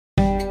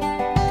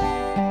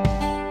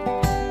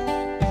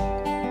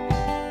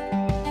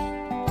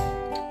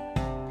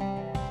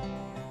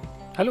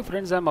Hello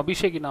friends, I am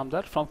Abhishek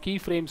Inamdar from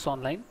Keyframes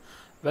Online.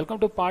 Welcome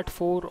to part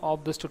 4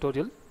 of this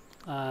tutorial.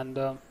 And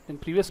in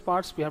previous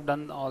parts we have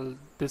done all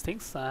these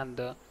things,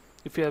 and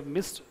if you have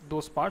missed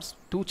those parts,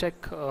 do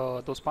check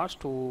those parts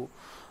to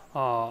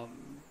um,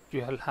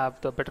 you will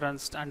have the better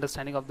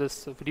understanding of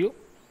this video.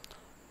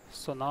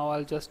 So now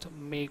I'll just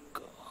make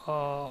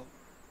a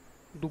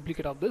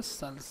duplicate of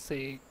this. I'll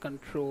say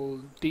Control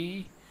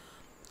D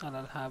and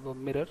I'll have a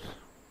mirror.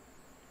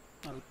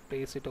 I'll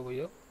place it over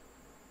here.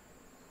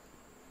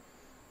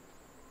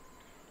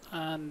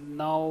 And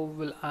now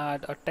we'll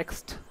add a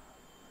text,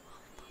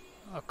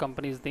 a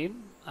company's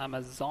name,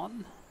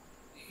 Amazon,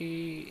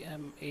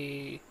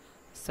 AMAZON,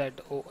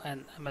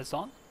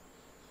 Amazon.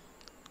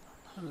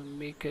 I'll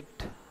make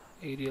it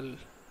Arial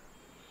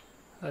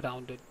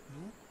rounded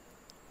blue,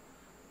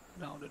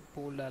 rounded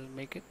bold. I'll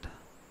make it.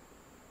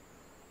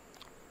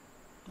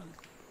 I'll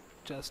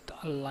just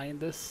align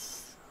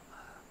this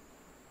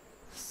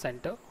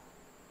center,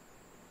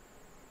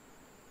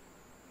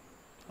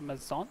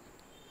 Amazon.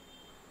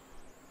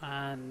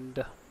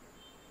 And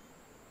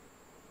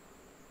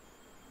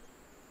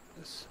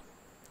this,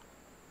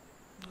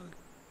 I'll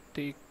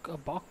take a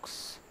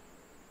box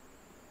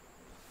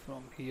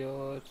from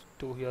here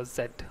to here,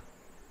 Z.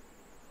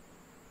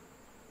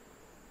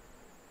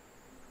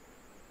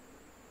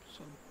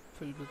 So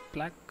fill with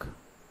black,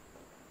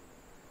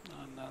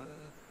 and I'll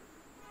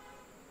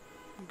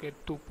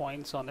get 2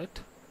 points on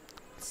it.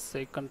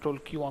 Say Control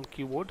Q on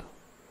keyboard.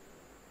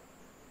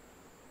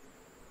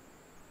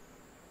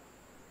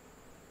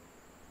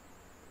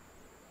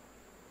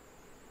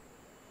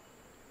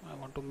 I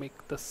want to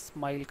make the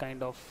smile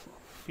kind of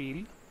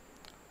feel,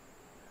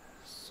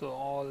 so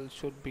all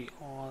should be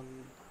on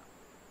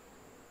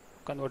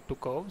convert to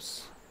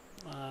curves,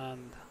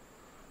 and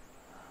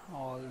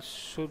all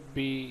should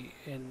be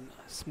in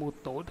smooth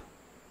node.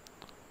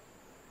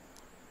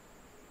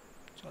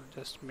 So I'll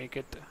just make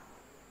it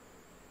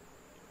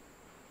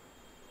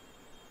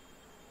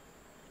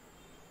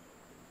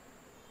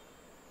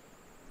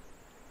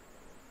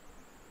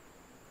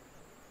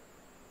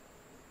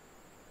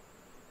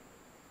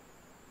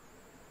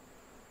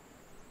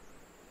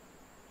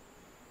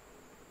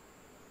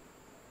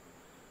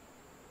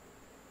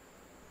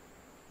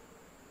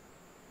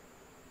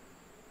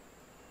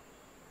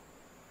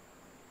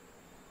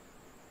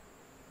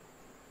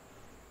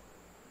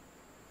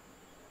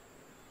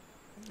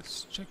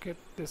let's check it.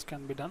 This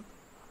can be done.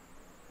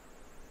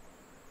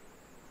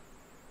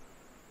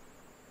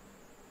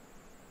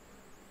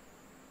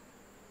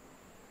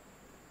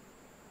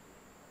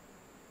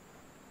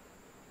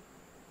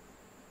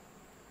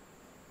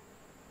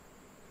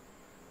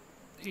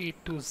 A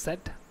to Z.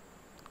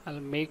 I'll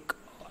make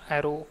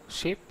arrow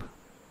shape.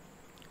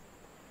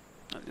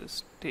 I'll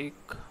just take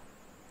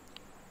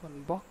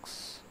one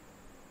box,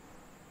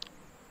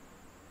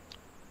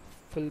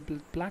 fill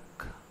with black,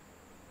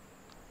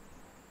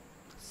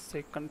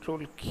 say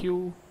Control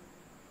Q,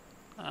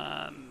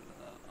 and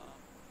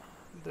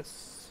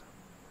this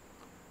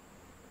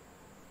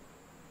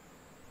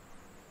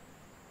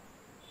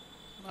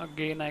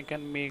again I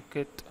can make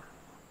it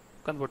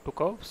convert to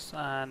curves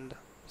and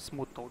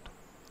smooth node.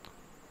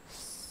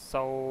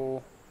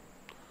 So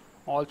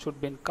all should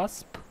be in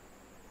cusp.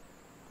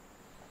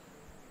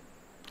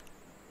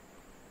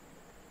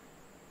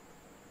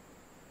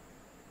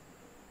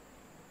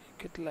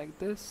 Make it like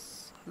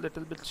this,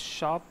 little bit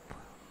sharp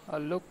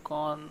look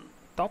on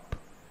top,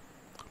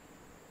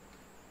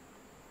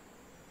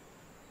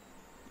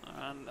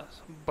 and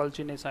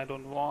bulginess I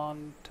don't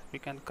want. We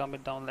can come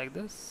it down like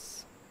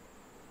this.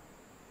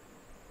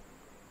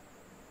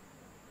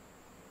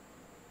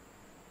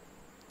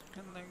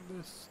 And like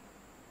this,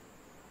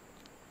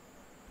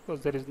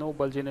 because there is no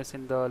bulginess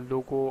in the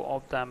logo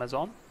of the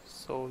Amazon,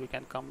 so we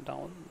can come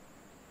down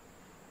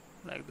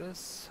like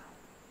this.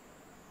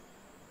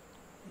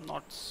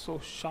 Not so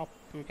sharp,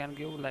 we can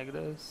give like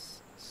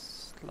this,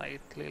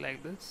 slightly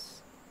like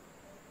this.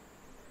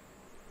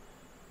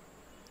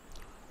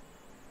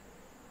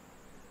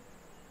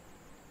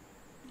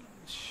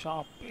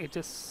 Sharp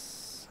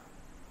edges.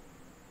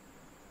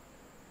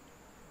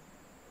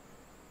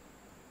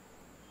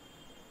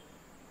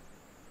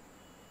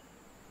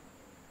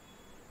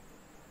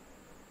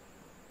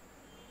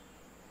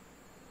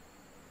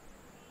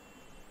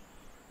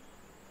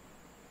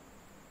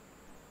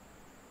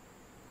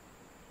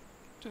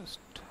 Just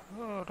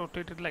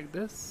rotate it like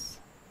this,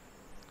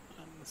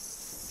 and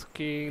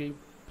scale,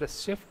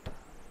 press shift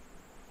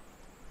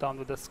down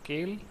with the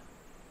scale.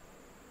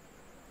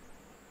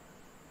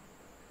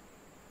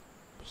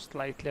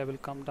 Slightly I will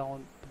come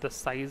down with the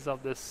size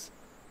of this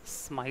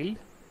smile.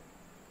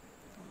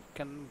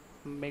 Can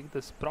make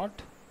this broad,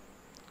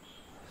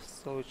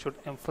 so it should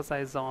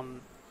emphasize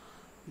on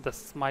the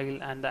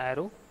smile and the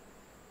arrow.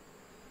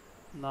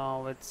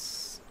 Now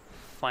it's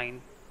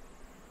fine.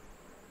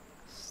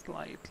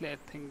 Slightly I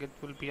think it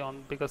will be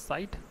on bigger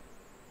side.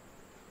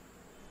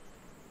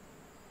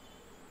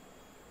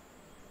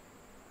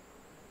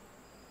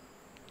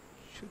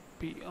 Should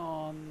be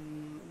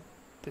on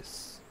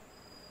this.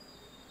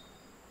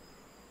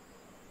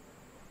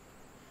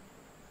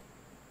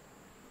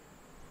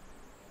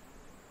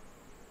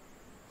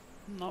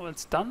 Now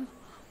it's done,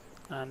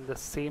 and the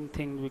same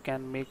thing we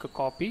can make a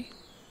copy.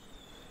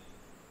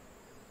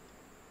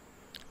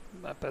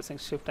 By pressing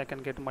shift I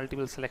can get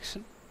multiple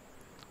selection.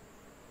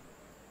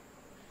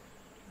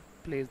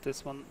 Place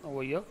this one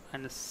over here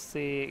and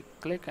say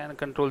click and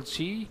control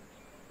G.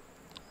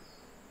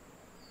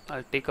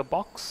 I'll take a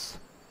box,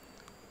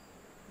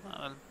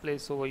 I'll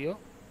place over here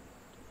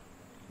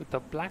with a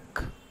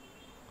black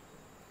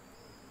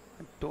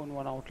tone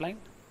 1 outline,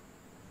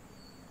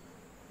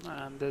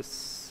 and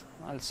this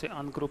I'll say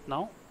ungroup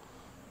now.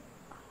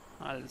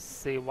 I'll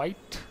say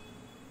white,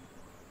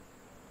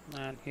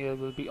 and here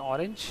will be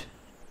orange,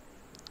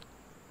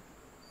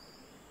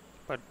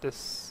 but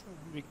this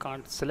we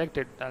can't select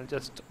it. I'll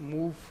just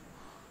move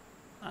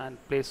and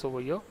place over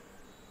here.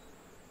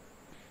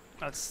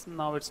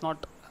 Now it's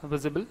not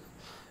visible,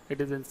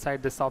 it is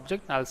inside this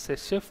object. I'll say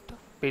shift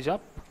page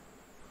up,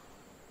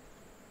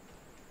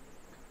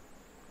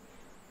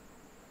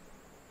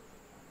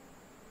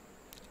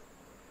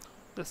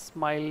 the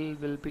smile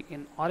will be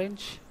in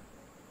orange.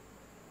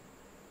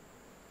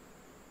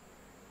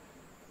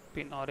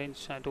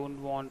 I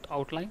don't want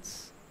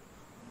outlines.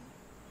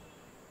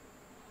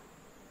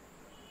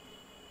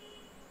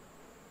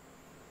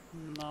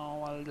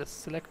 Now I'll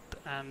just select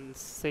and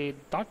say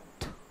dot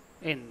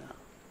in.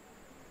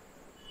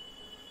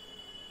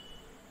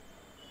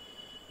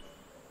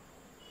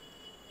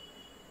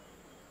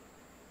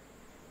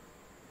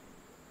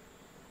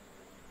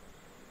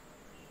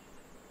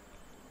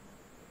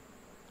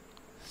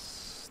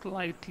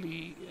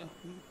 Slightly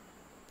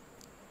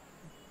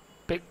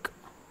big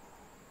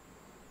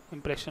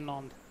impression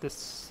on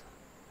this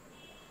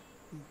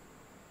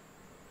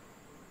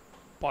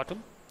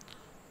bottom.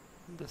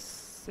 The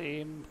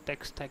same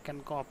text I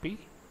can copy,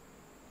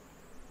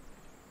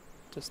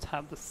 just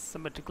have the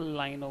symmetrical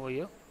line over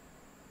here,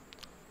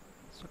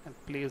 so I can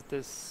place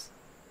this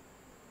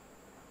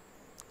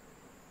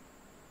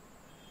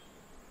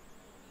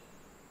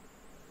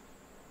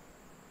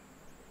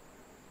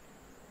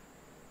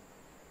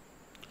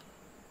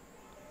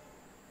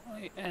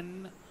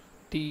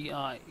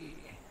INDIA,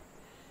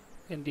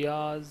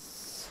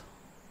 India's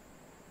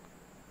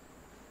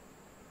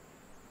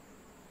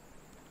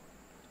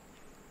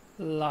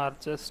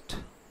largest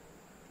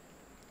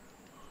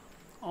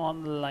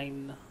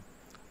online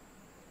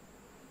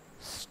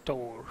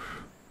store,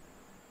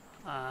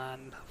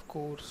 and of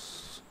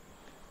course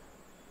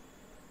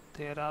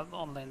there are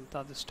online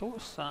other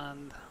stores,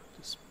 and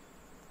just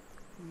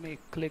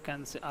click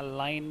and say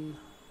align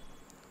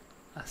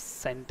a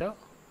center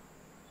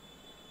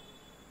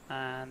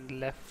and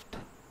left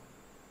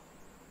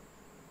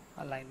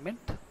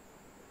alignment.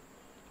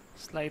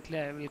 Slightly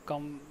I will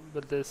come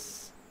with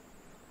this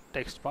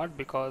text part,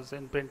 because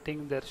in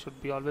printing there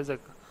should be always a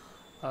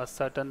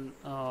certain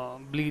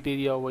bleed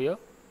area over here,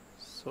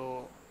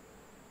 so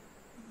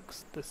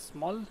it's this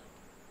small,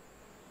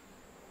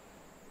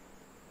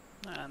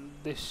 and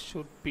this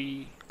should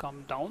be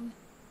come down.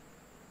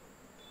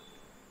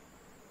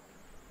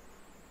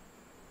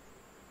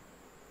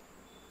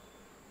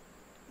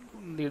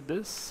 Need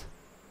this.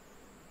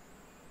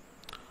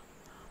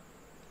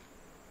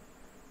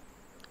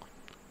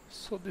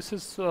 So this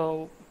is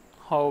how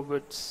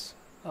it's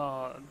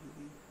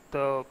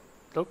the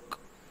look,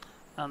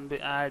 and we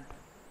add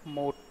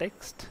more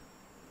text.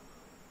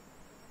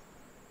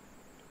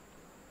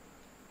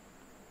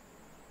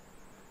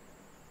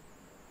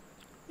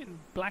 In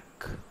black.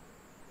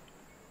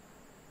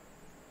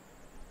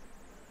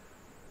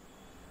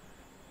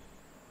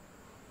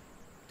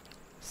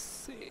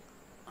 Say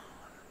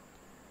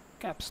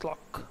caps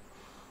lock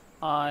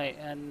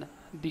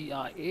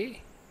INDIA,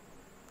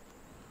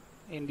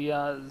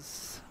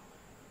 India's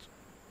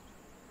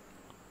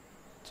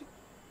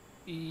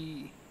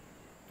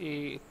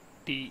EATEST,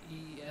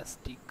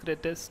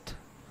 greatest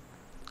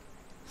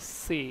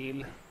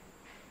sale.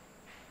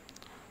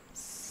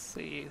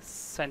 Say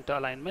center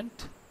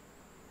alignment,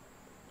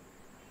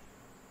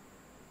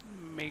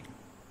 make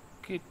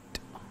it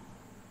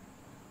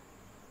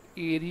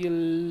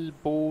Arial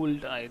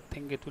bold. I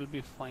think it will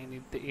be fine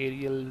if the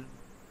Arial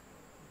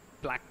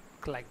black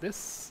like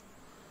this.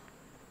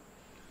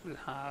 We'll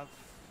have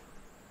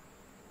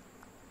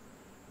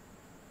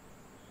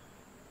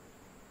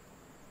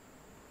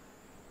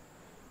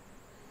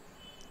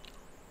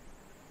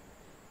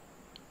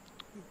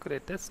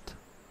greatest,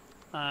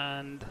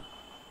 and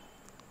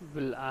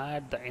we'll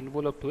add the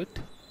envelope to it.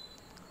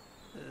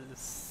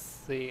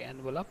 Say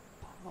envelope,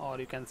 or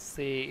you can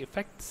say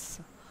effects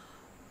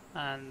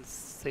and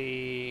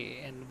say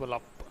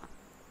envelope.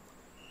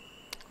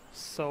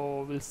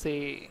 So we'll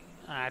say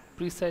add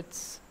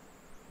presets,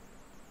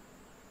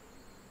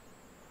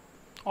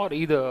 or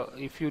either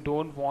if you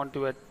don't want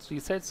to add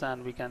presets,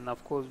 and we can,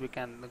 of course we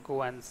can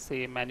go and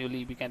say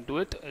manually we can do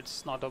it.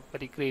 It's not a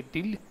very great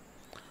deal.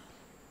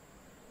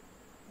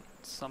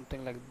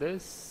 Something like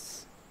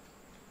this,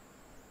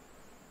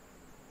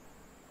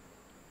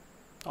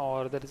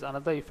 or there is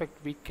another effect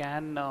we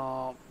can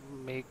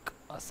make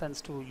a sense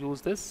to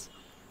use this,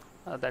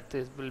 that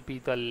is will be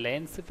the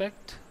lens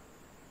effect.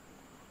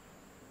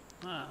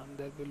 and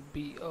there will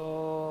be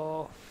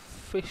a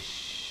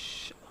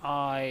fish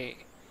eye,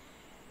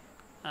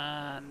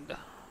 and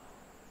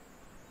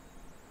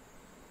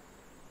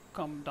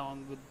come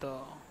down with the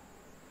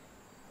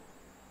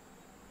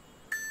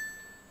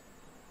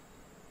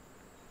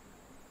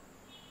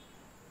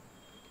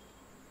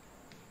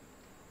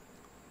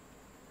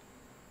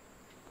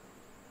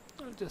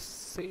I'll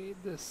just say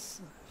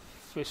this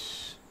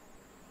fish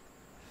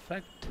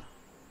effect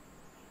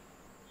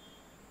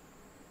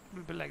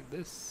will be like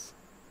this.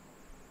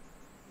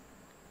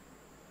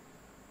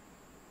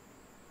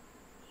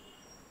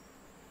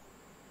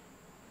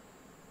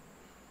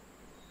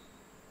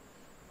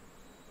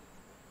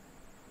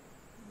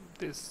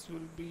 This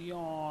will be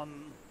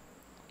on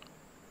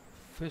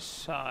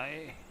fish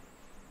eye.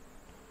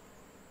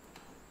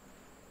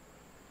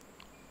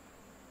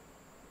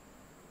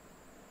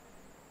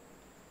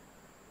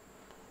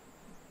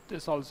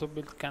 This also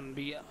can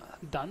be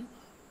done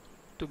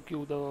to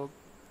give the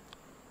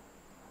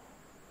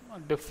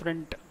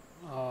different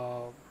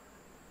because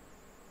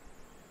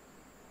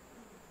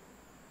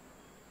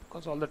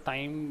all the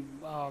time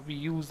we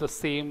use the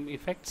same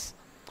effects.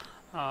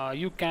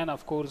 You can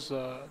of course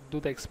do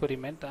the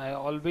experiment. I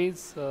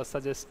always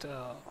suggest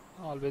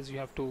always you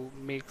have to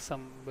make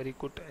some very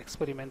good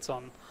experiments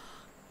on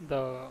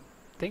the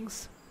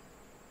things,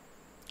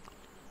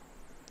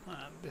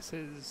 and this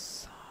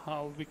is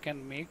how we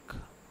can make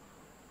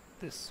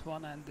this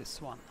one and this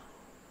one.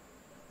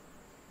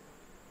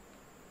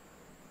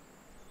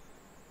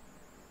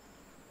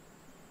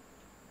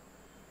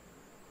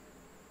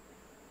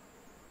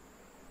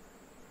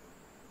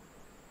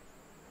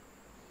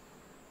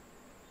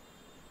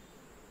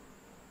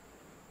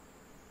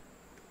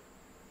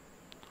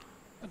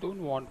 I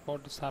don't want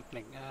what is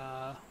happening.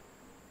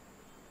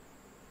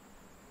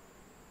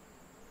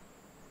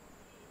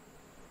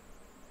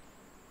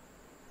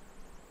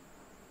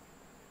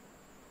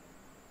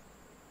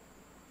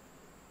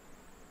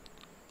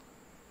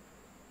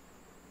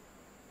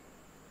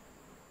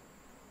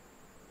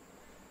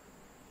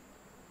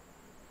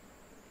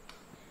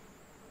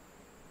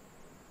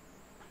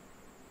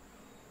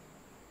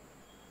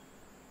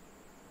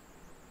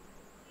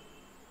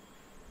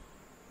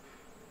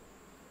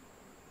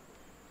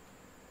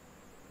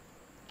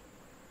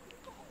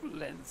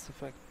 Lens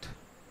effect.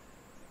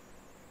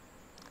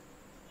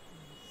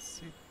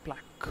 Say black.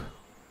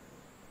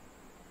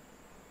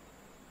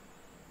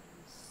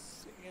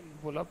 Say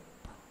envelope.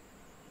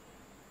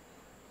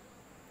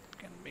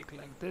 Can make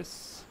like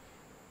this.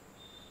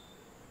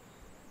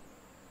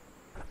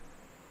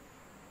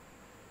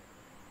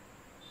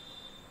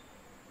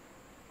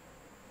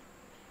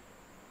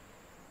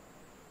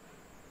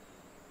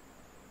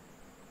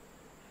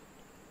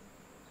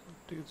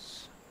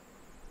 This.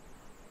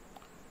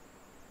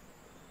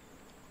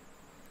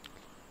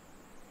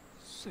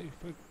 So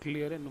if I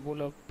clear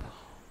envelope,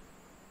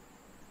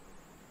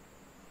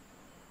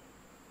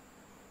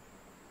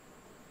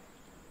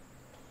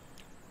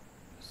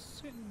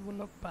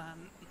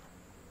 and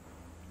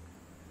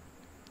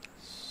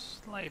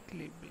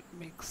slightly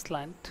make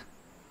slant.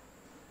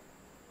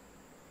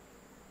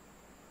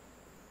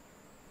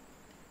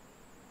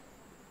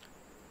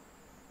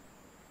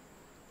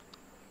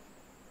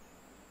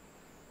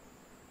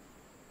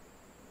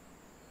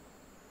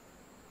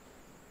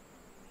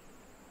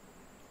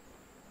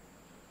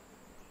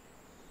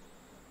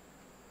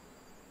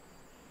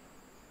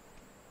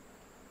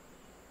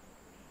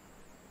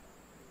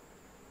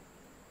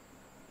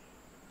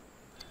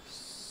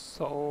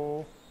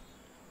 So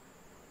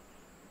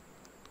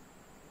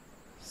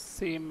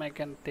same I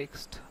can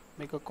text,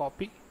 make a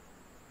copy,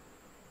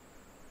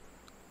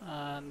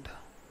 and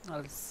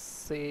I'll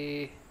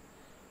say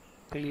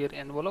clear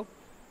envelope,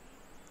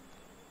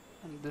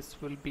 and this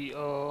will be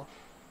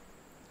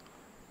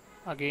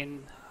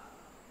again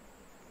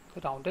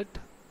rounded.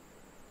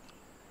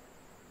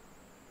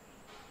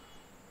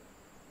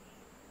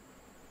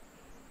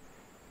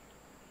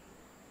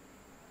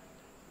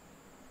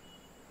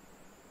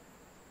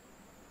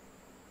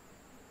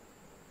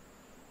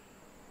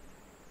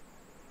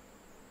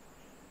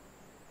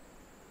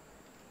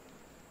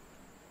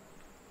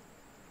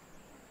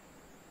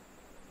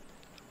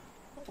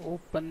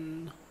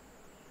 Open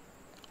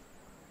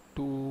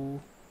to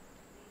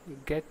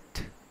get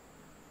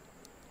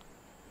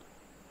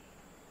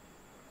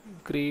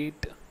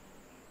great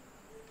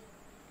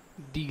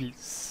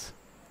deals.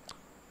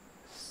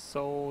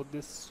 So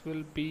this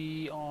will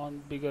be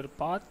on bigger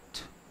part.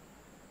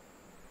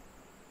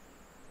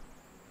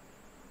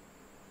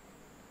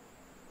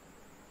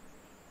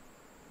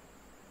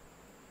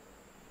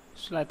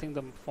 So I think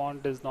the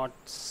font is not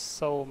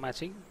so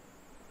matching.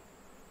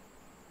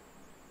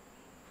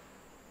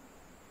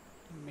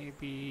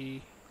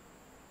 Maybe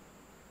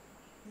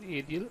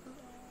Arial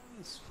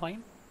is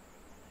fine,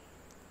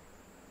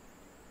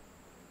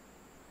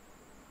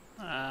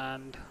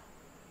 and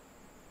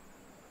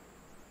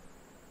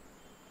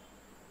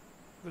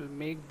we'll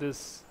make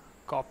this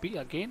copy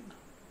again.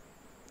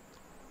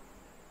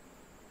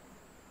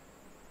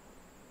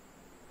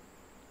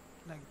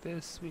 Like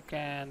this, we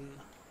can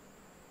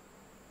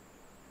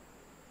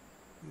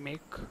make,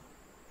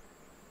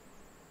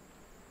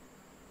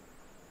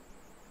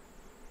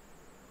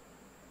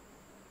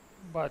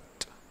 but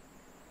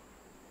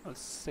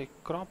let's say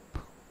crop,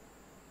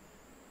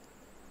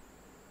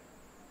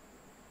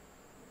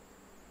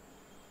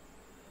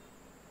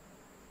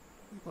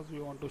 because we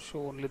want to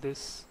show only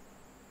this.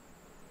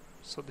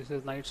 So this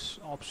is nice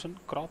option,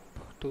 crop,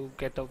 to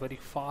get a very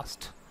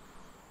fast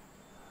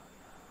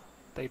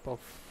type of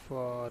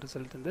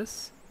result in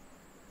this.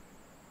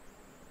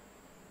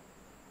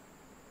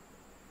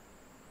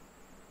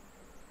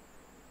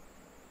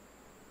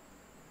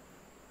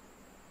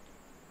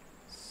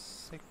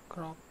 Say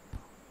crop,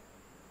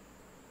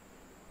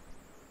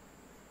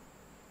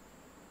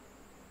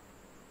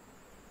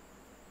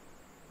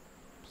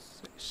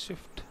 say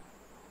shift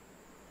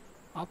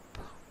up,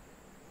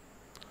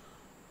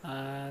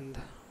 and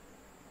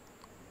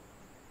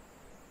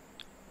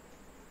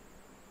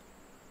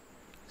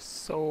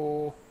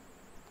so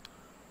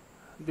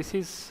this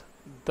is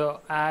the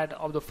ad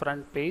of the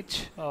front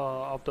page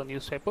of the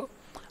newspaper,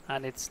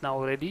 and it's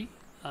now ready.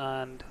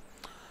 And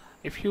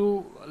if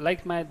you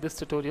like this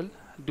tutorial,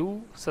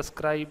 do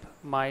subscribe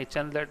my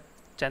channel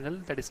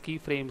that is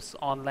Keyframes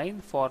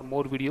Online for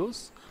more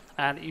videos.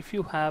 And if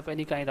you have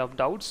any kind of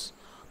doubts,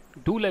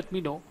 do let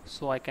me know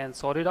so I can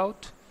sort it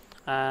out.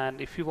 And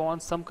if you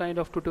want some kind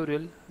of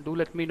tutorial, do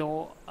let me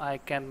know, I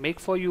can make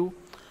for you.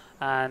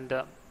 And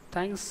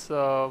thanks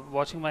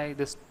watching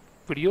this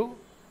video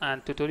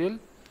and tutorial.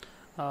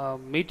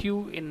 Meet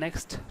you in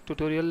next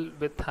tutorial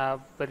with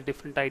have very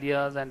different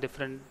ideas and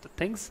different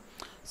things.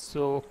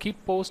 So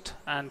keep post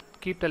and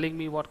keep telling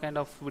me what kind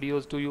of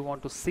videos do you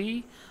want to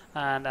see,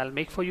 and I'll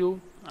make for you.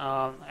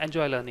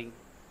 Enjoy learning.